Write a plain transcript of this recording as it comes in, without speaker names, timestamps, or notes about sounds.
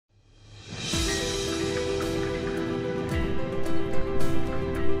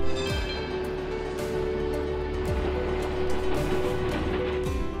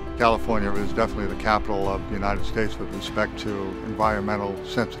California is definitely the capital of the United States with respect to environmental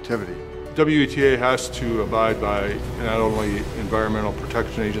sensitivity. WETA has to abide by not only Environmental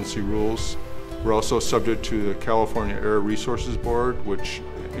Protection Agency rules, we're also subject to the California Air Resources Board, which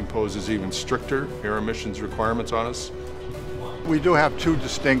imposes even stricter air emissions requirements on us. We do have two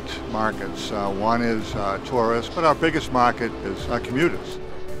distinct markets. One is tourists, but our biggest market is commuters.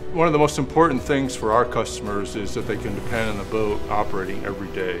 One of the most important things for our customers is that they can depend on the boat operating every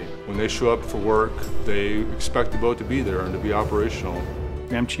day. When they show up for work, they expect the boat to be there and to be operational.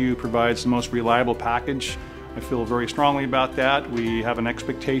 mtu provides the most reliable package. I feel very strongly about that. We have an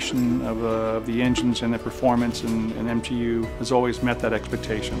expectation of the engines and the performance, and mtu has always met that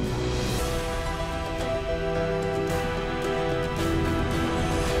expectation.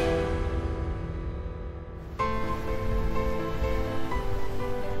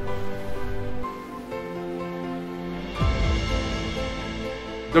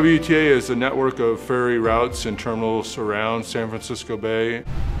 WETA is a network of ferry routes and terminals around San Francisco Bay.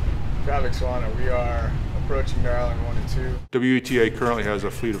 Traffic's on it. We are approaching Maryland 1 and 2. WETA currently has a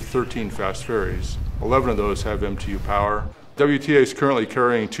fleet of 13 fast ferries. 11 of those have mtu power. WETA is currently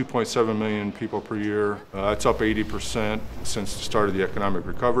carrying 2.7 million people per year. That's up 80% since the start of the economic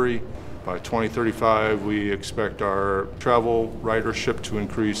recovery. By 2035, we expect our travel ridership to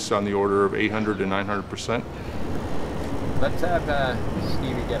increase on the order of 800 to 900%. Let's have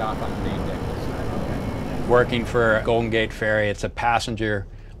Stevie get off on the main deck this time. Okay. Working for Golden Gate Ferry, it's a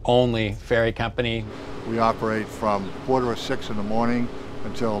passenger-only ferry company. We operate from 5:45 in the morning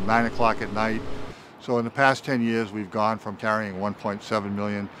until 9 o'clock at night. So in the past 10 years, we've gone from carrying 1.7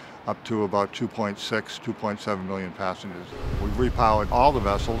 million up to about 2.7 million passengers. We've repowered all the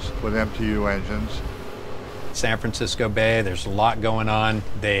vessels with mtu engines. San Francisco Bay, there's a lot going on.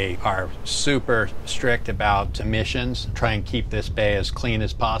 They are super strict about emissions, try and keep this bay as clean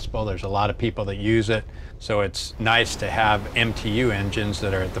as possible. There's a lot of people that use it, so it's nice to have mtu engines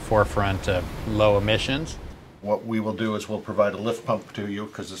that are at the forefront of low emissions. What we will do is we'll provide a lift pump to you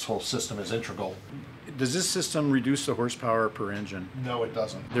because this whole system is integral. Does this system reduce the horsepower per engine? No, it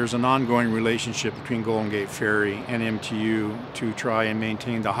doesn't. There's an ongoing relationship between Golden Gate Ferry and mtu to try and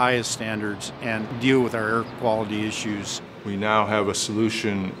maintain the highest standards and deal with our air quality issues. We now have a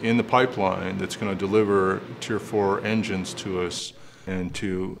solution in the pipeline that's going to deliver Tier 4 engines to us, and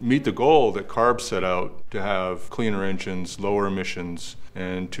to meet the goal that CARB set out to have cleaner engines, lower emissions,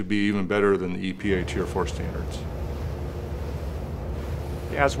 and to be even better than the EPA Tier 4 standards.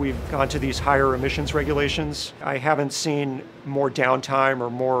 As we've gone to these higher emissions regulations, I haven't seen more downtime or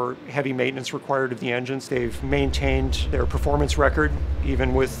more heavy maintenance required of the engines. They've maintained their performance record,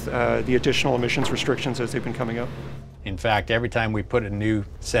 even with the additional emissions restrictions as they've been coming up. In fact, every time we put a new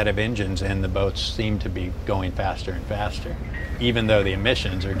set of engines in, the boats seem to be going faster and faster, even though the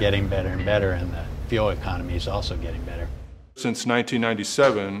emissions are getting better and better and the fuel economy is also getting better. Since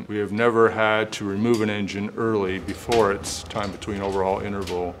 1997, we have never had to remove an engine early before its time between overhaul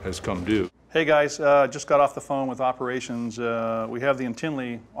interval has come due. Hey guys, just got off the phone with operations. We have the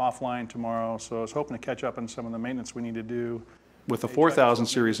Tinley offline tomorrow, so I was hoping to catch up on some of the maintenance we need to do. With the 4000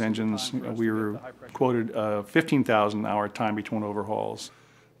 series engines, we were quoted a 15,000 hour time between overhauls.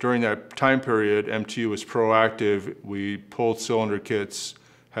 During that time period, mtu was proactive. We pulled cylinder kits,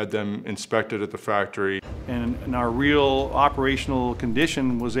 had them inspected at the factory. And our real operational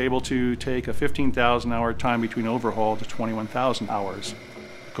condition was able to take a 15,000 hour time between overhaul to 21,000 hours.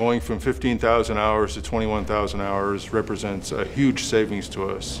 Going from 15,000 hours to 21,000 hours represents a huge savings to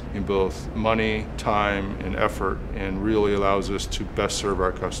us in both money, time, and effort, and really allows us to best serve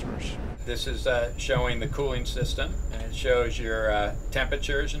our customers. This is showing the cooling system, and it shows your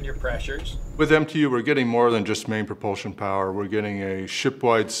temperatures and your pressures. With mtu, we're getting more than just main propulsion power. We're getting a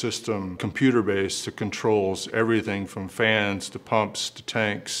ship-wide system, computer-based, that controls everything from fans to pumps to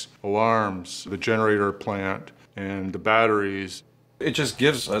tanks, alarms, the generator plant, and the batteries. It just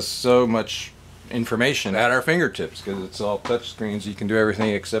gives us so much information at our fingertips because it's all touch screens. You can do everything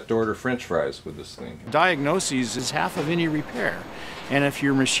except order French fries with this thing. Diagnoses is half of any repair. And if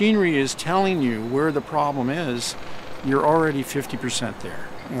your machinery is telling you where the problem is, you're already 50% there.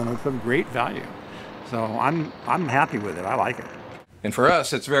 You know, it's of great value. So I'm happy with it. I like it. And for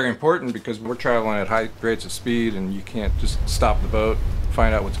us, it's very important because we're traveling at high rates of speed and you can't just stop the boat,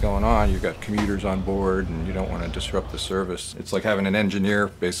 find out what's going on. You've got commuters on board and you don't want to disrupt the service. It's like having an engineer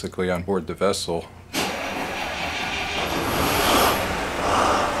basically on board the vessel.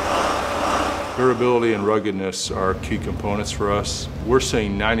 Durability and ruggedness are key components for us. We're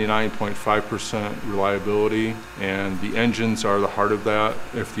seeing 99.5% reliability, and the engines are the heart of that.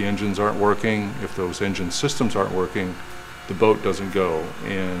 If the engines aren't working, if those engine systems aren't working, the boat doesn't go.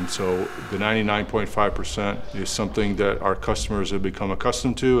 And so the 99.5% is something that our customers have become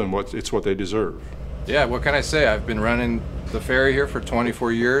accustomed to, and it's what they deserve. Yeah, what can I say? I've been running the ferry here for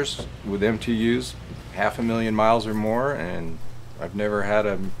 24 years with MTUs, 500,000 miles or more, and I've never had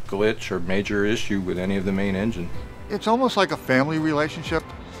a glitch or major issue with any of the main engine. It's almost like a family relationship.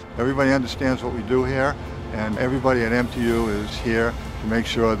 Everybody understands what we do here, and everybody at MTU is here to make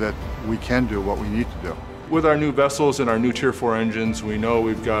sure that we can do what we need to do. With our new vessels and our new Tier 4 engines, we know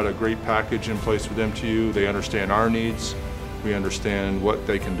we've got a great package in place with MTU. They understand our needs, we understand what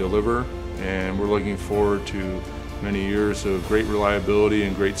they can deliver, and we're looking forward to many years of great reliability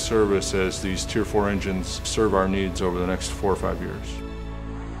and great service as these Tier 4 engines serve our needs over the next 4 or 5 years.